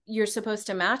 you're supposed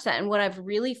to match that. And what I've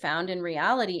really found in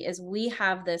reality is we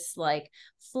have this like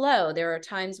flow. There are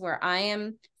times where I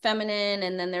am feminine,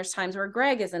 and then there's times where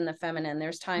Greg is in the feminine.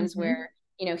 There's times where,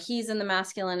 he's in the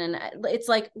masculine, and it's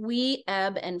like we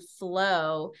ebb and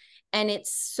flow. And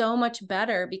it's so much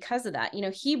better because of that.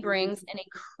 He brings an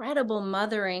incredible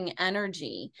mothering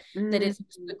energy that is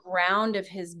the ground of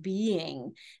his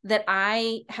being that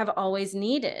I have always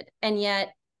needed. And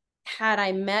yet, had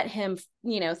I met him,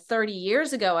 30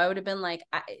 years ago, I would have been like,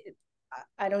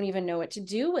 I don't even know what to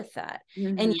do with that.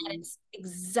 And yet it's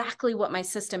exactly what my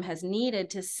system has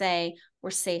needed to say, we're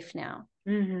safe now.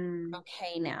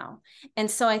 Okay now. And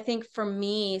so I think for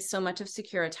me, so much of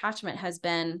secure attachment has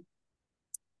been,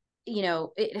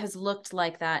 it has looked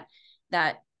like that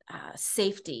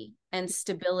safety and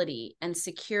stability and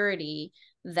security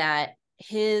that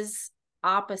his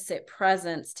opposite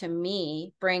presence to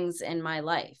me brings in my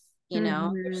life.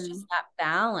 There's just that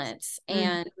balance.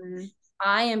 And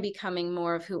I am becoming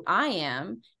more of who I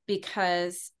am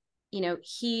because,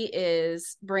 he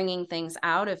is bringing things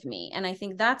out of me. And I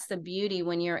think that's the beauty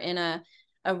when you're in a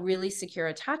really secure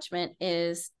attachment,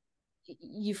 is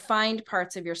you find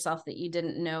parts of yourself that you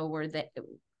didn't know were that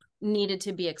needed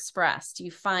to be expressed.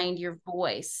 You find your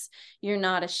voice. You're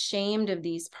not ashamed of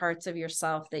these parts of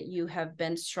yourself that you have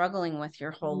been struggling with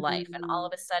your whole life. And all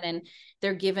of a sudden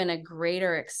they're given a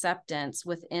greater acceptance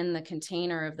within the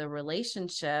container of the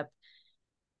relationship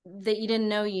that you didn't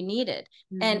know you needed.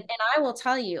 And I will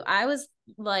tell you, I was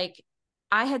like,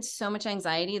 I had so much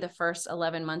anxiety the first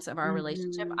 11 months of our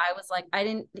relationship. I was like, I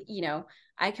didn't,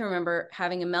 I can remember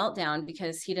having a meltdown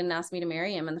because he didn't ask me to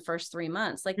marry him in the first 3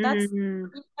 months. Like that's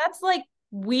like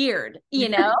weird,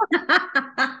 And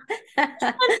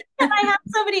I had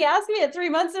somebody ask me at 3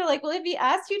 months, they're like, well, if he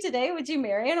asked you today, would you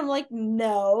marry? And I'm like,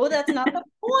 no, that's not the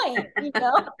point,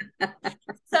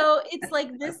 So it's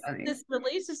like this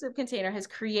relationship container has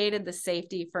created the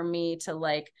safety for me to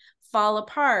like fall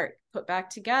apart, put back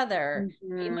together,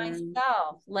 be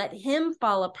myself, let him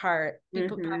fall apart, be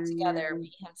put back together,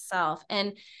 be himself.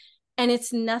 And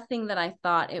it's nothing that I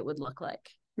thought it would look like.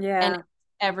 Yeah. And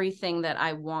everything that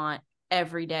I want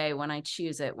every day when I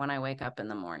choose it, when I wake up in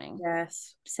the morning.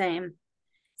 Yes. Same.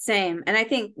 And I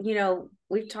think,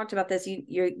 we've talked about this,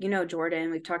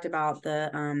 Jordan, we've talked about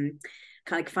the,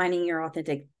 kind of like Finding Your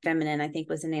Authentic Feminine, I think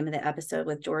was the name of the episode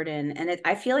with Jordan. And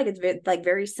I feel like it's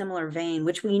very similar vein,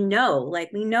 which we know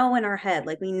in our head,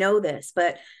 like we know this,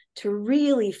 but to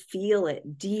really feel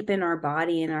it deep in our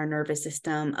body and our nervous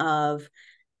system of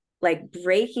like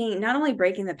not only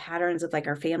breaking the patterns of like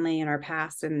our family and our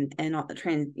past and all the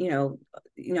trend,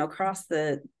 across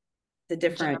the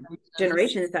different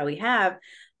generations that we have,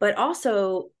 but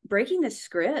also breaking the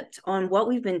script on what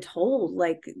we've been told,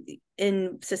 like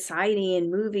in society and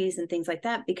movies and things like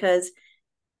that, because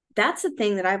that's the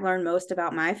thing that I've learned most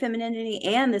about my femininity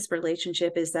and this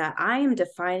relationship is that I am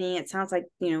defining, it sounds like,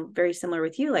 very similar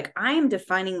with you. Like I am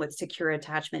defining what secure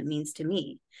attachment means to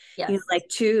me. Yes.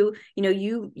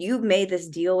 You've made this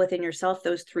deal within yourself,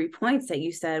 those 3 points that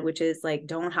you said, which is like,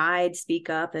 don't hide, speak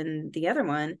up. And the other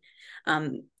one,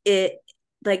 it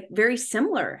like very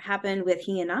similar happened with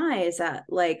he and I, is that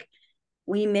like,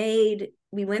 we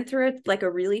went through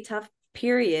a really tough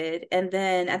period. And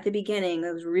then at the beginning,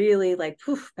 it was really like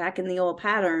back in the old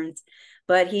patterns,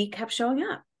 but he kept showing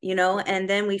up, and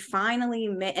then we finally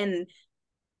met. And,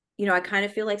 I kind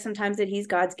of feel like sometimes that he's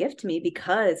God's gift to me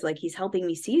because like, he's helping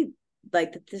me see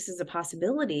like that this is a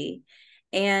possibility.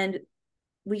 And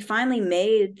we finally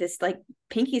made this like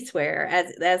pinky swear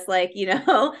as like,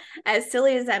 as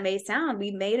silly as that may sound,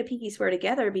 we made a pinky swear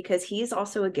together because he's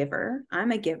also a giver.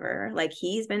 I'm a giver. Like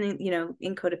he's been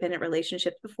in codependent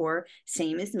relationships before,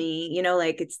 same as me,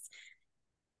 like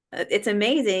it's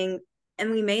amazing. And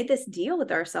we made this deal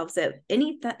with ourselves that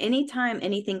anytime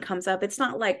anything comes up, it's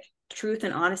not like truth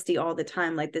and honesty all the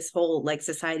time, like this whole like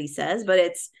society says, but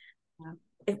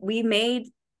if we made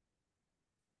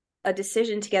a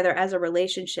decision together as a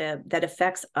relationship that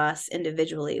affects us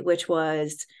individually, which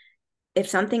was, if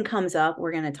something comes up,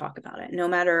 we're going to talk about it, no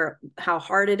matter how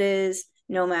hard it is,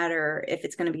 no matter if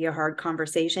it's going to be a hard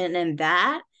conversation. And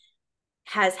that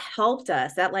has helped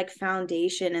us, that like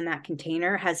foundation and that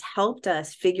container has helped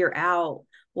us figure out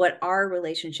what our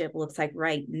relationship looks like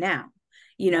right now,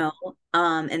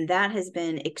 and that has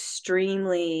been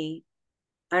extremely,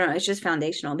 I don't know, it's just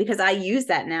foundational because I use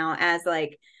that now as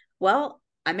like, well,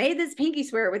 I made this pinky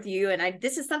swear with you and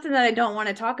this is something that I don't want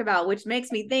to talk about, which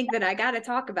makes me think that I got to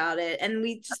talk about it. And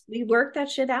we work that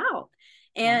shit out.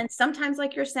 And sometimes,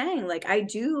 like you're saying, like I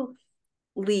do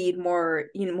lead more,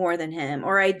 more than him,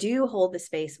 or I do hold the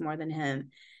space more than him.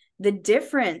 The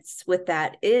difference with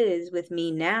that is with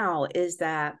me now is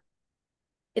that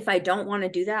if I don't want to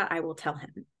do that, I will tell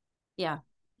him. Yeah.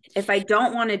 If I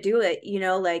don't want to do it,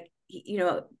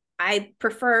 I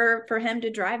prefer for him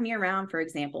to drive me around, for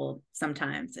example,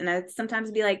 sometimes. And I'd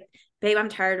sometimes be like, babe, I'm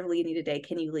tired of leading today.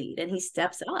 Can you lead? And he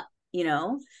steps up,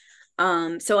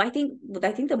 So I think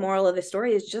the moral of the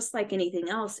story is just like anything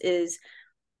else is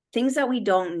things that we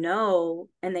don't know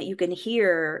and that you can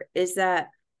hear is that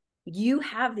you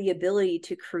have the ability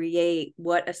to create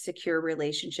what a secure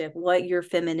relationship, what your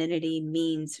femininity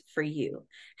means for you.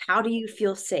 How do you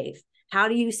feel safe? How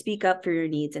do you speak up for your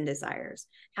needs and desires?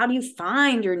 How do you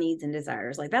find your needs and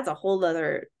desires? Like that's a whole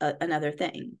other, another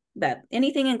thing. But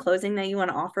anything in closing that you want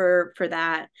to offer for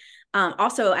that?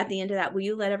 Also at the end of that, will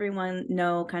you let everyone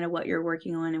know kind of what you're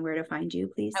working on and where to find you,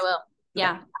 please? I will.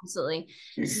 Yeah, absolutely.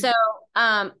 So,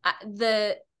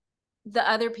 the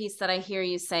other piece that I hear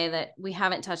you say that we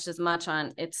haven't touched as much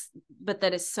on, but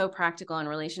that is so practical in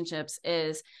relationships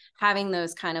is having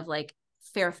those kind of like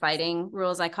fair fighting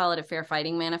rules. I call it a fair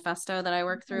fighting manifesto that I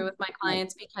work through with my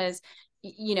clients because,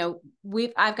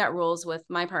 I've got rules with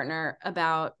my partner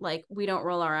about like, we don't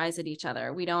roll our eyes at each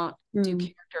other. We don't do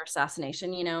character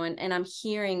assassination, and I'm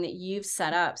hearing that you've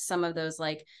set up some of those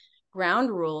like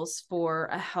ground rules for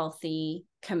a healthy,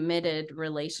 committed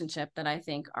relationship that I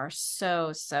think are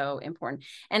so, so important.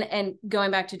 And going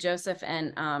back to Joseph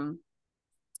and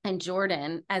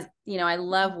Jordan, as I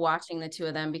love watching the two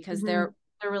of them because their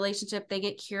relationship, they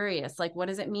get curious. Like, what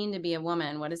does it mean to be a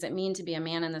woman? What does it mean to be a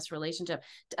man in this relationship?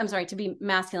 I'm sorry, to be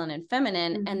masculine and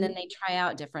feminine. And then they try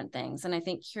out different things. And I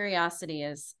think curiosity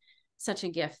is such a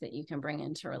gift that you can bring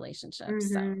into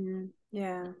relationships. So.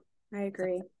 Yeah, I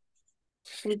agree.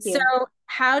 So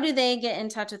how do they get in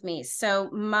touch with me? So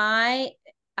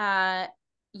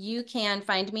you can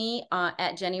find me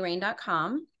at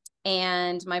jennyrain.com.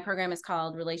 And my program is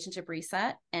called Relationship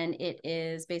Reset. And it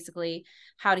is basically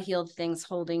how to heal things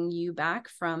holding you back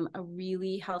from a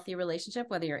really healthy relationship,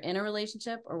 whether you're in a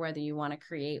relationship or whether you want to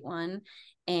create one.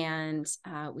 And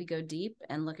we go deep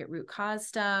and look at root cause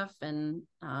stuff and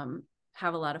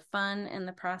have a lot of fun in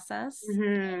the process.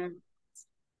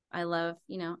 I love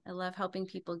helping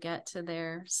people get to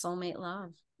their soulmate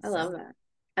love. I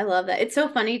love that. It's so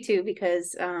funny too,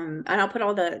 because, and I'll put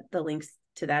all the links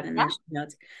to that in the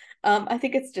notes. I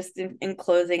think it's just in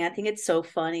closing, I think it's so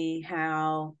funny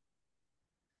how,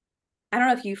 I don't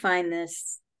know if you find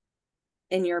this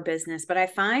in your business, but I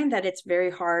find that it's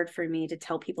very hard for me to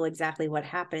tell people exactly what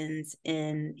happens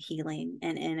in healing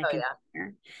and in a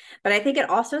container. But I think it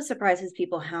also surprises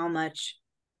people how much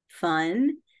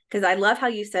fun, because I love how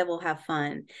you said we'll have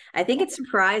fun. I think it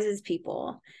surprises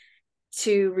people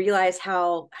to realize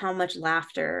how much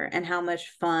laughter and how much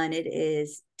fun it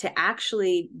is to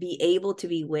actually be able to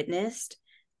be witnessed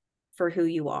for who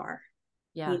you are.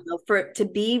 Yeah. You know, for to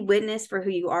be witnessed for who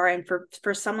you are, and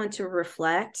for someone to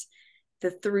reflect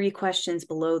the 3 questions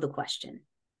below the question.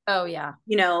 Oh yeah.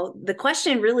 You know, the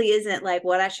question really isn't like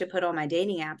what I should put on my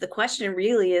dating app. The question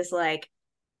really is like,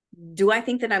 do I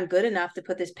think that I'm good enough to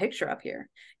put this picture up here?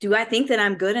 Do I think that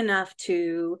I'm good enough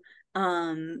to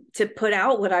put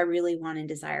out what I really want and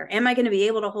desire? Am I going to be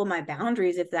able to hold my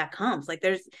boundaries if that comes? Like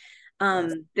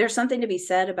there's something to be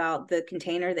said about the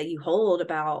container that you hold,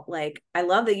 about like, I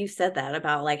love that you said that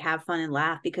about like have fun and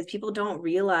laugh, because people don't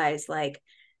realize like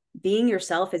being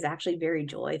yourself is actually very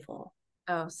joyful.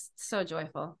 Oh, so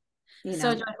joyful. You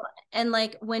So know? joyful. And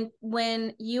like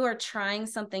when you are trying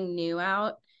something new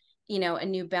out, you know, a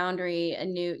new boundary, a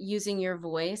new using your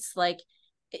voice, like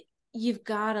you've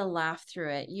got to laugh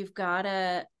through it. You've got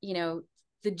to, you know,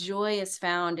 the joy is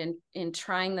found in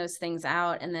trying those things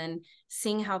out and then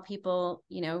seeing how people,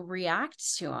 you know,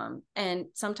 react to them. And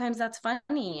sometimes that's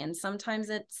funny, and sometimes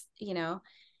it's, you know,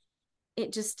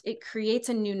 it creates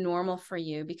a new normal for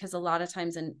you, because a lot of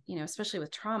times, and you know, especially with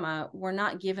trauma, we're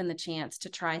not given the chance to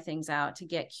try things out, to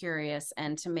get curious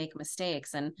and to make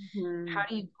mistakes. And how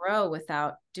do you grow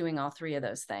without doing all 3 of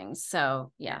those things?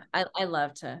 So yeah, I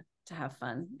love to have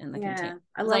fun in the container.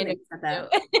 I love that you said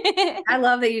that. I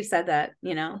love that you said that.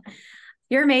 You know,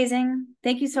 you're amazing.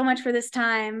 Thank you so much for this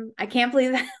time. I can't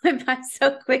believe that went by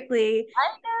so quickly.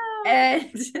 I know.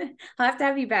 And I'll have to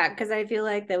have you back, because I feel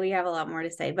like that we have a lot more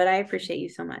to say, but I appreciate you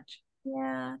so much.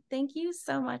 Yeah. Thank you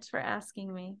so much for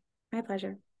asking me. My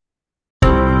pleasure.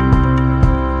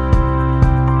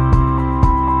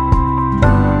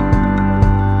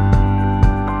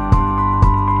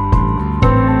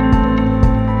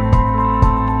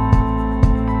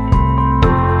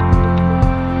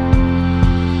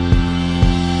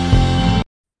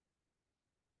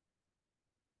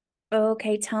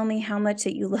 Okay, tell me how much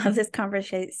that you love this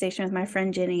conversation with my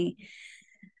friend Jenny.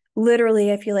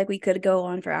 Literally, I feel like we could go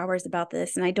on for hours about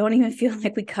this, and I don't even feel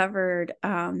like we covered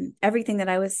everything that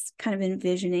I was kind of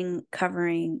envisioning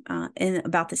covering in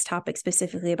about this topic,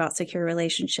 specifically about secure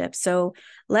relationships. So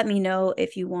let me know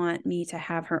if you want me to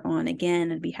have her on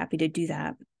again. I'd be happy to do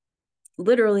that.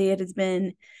 Literally, it has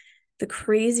been the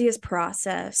craziest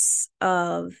process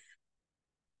of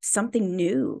something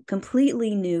new,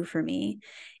 completely new for me.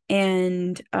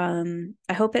 And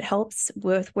I hope it helps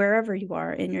with wherever you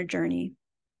are in your journey.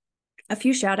 A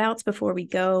few shout outs before we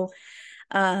go,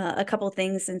 a couple of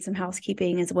things and some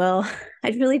housekeeping as well.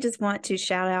 I really just want to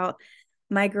shout out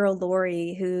my girl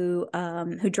Lori, who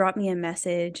dropped me a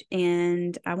message,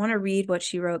 and I want to read what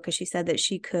she wrote, because she said that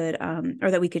she could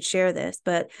or that we could share this.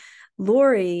 But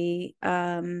Lori,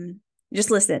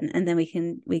 just listen, and then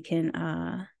we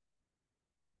can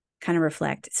kind of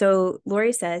reflect. So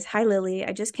Lori says, "Hi, Lily.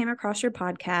 I just came across your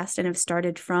podcast and have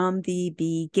started from the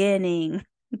beginning.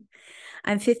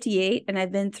 I'm 58 and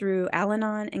I've been through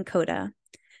Al-Anon and Coda.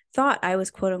 Thought I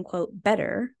was quote unquote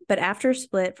better, but after a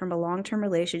split from a long-term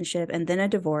relationship and then a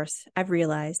divorce, I've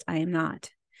realized I am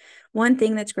not. One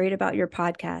thing that's great about your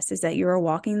podcast is that you are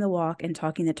walking the walk and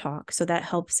talking the talk. So that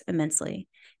helps immensely.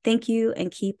 Thank you, and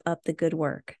keep up the good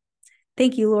work."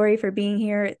 Thank you, Lori, for being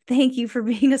here. Thank you for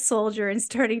being a soldier and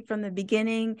starting from the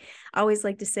beginning. I always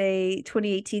like to say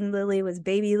 2018 Lily was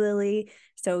baby Lily.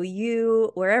 So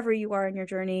you, wherever you are in your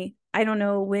journey, I don't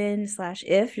know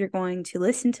when/if you're going to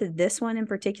listen to this one in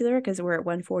particular, because we're at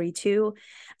 142,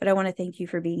 but I want to thank you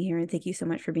for being here, and thank you so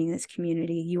much for being in this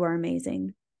community. You are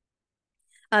amazing.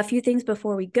 A few things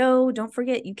before we go. Don't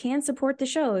forget, you can support the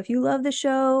show. If you love the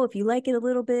show, if you like it a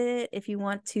little bit, if you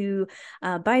want to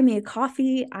buy me a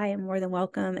coffee, I am more than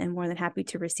welcome and more than happy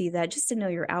to receive that, just to know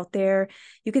you're out there.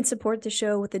 You can support the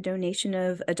show with a donation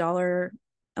of $1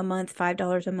 a month,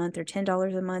 $5 a month, or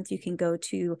 $10 a month. You can go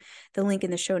to the link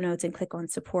in the show notes and click on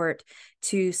support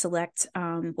to select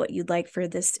what you'd like for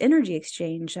this energy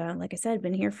exchange. Like I said,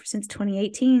 been here since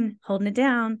 2018, holding it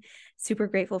down. Super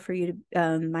grateful for you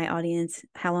to my audience,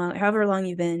 however long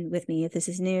you've been with me. If this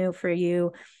is new for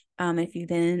you, if you've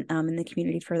been in the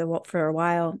community for a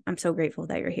while, I'm so grateful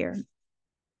that you're here.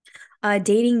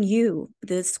 Dating You,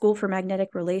 the School for Magnetic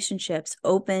Relationships,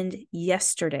 opened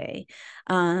yesterday,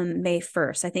 May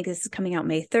 1st. I think this is coming out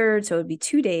May 3rd, so it would be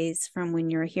 2 days from when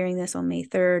you're hearing this on May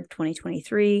 3rd,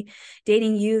 2023.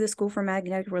 Dating You, the School for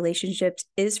Magnetic Relationships,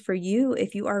 is for you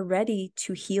if you are ready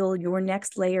to heal your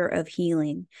next layer of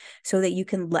healing so that you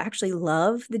can actually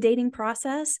love the dating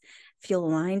process, feel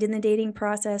aligned in the dating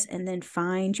process, and then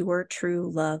find your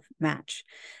true love match.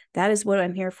 That is what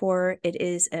I'm here for. It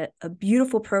is a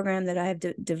beautiful program that I have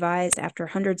devised after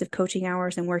hundreds of coaching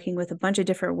hours and working with a bunch of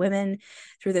different women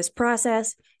through this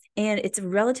process. And it's a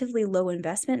relatively low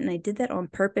investment. And I did that on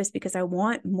purpose because I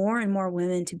want more and more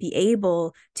women to be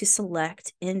able to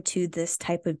select into this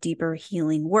type of deeper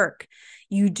healing work.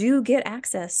 You do get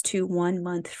access to 1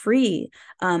 month free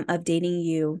of Dating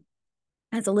You.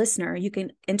 As a listener, you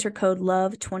can enter code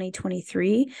LOVE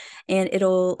 2023 and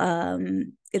it'll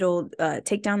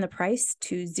take down the price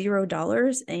to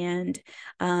 $0, and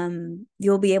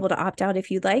you'll be able to opt out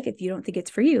if you'd like, if you don't think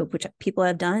it's for you, which people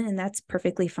have done, and that's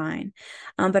perfectly fine.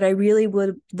 But I really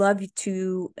would love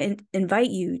to invite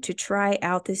you to try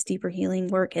out this deeper healing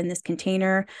work in this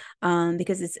container,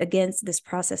 because it's against this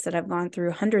process that I've gone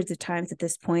through hundreds of times at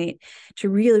this point to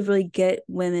really, really get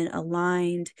women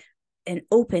aligned and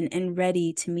open and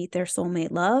ready to meet their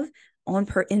soulmate love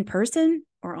in person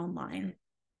or online.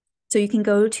 So you can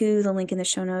go to the link in the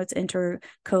show notes, enter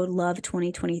code LOVE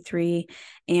 2023,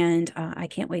 and I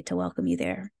can't wait to welcome you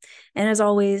there. And as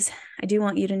always, I do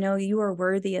want you to know you are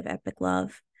worthy of epic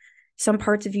love. Some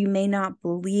parts of you may not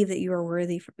believe that you are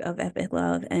worthy of epic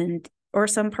love, or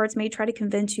some parts may try to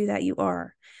convince you that you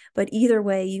are. But either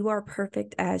way, you are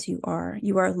perfect as you are.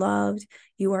 You are loved,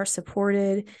 you are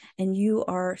supported, and you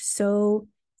are so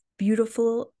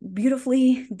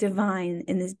beautifully divine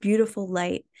in this beautiful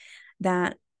light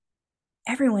that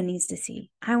everyone needs to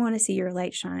see. I want to see your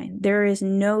light shine. There is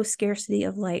no scarcity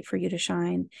of light for you to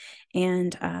shine.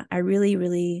 And I really,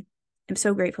 really am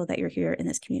so grateful that you're here in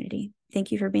this community.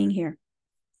 Thank you for being here.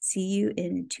 See you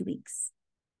in 2 weeks.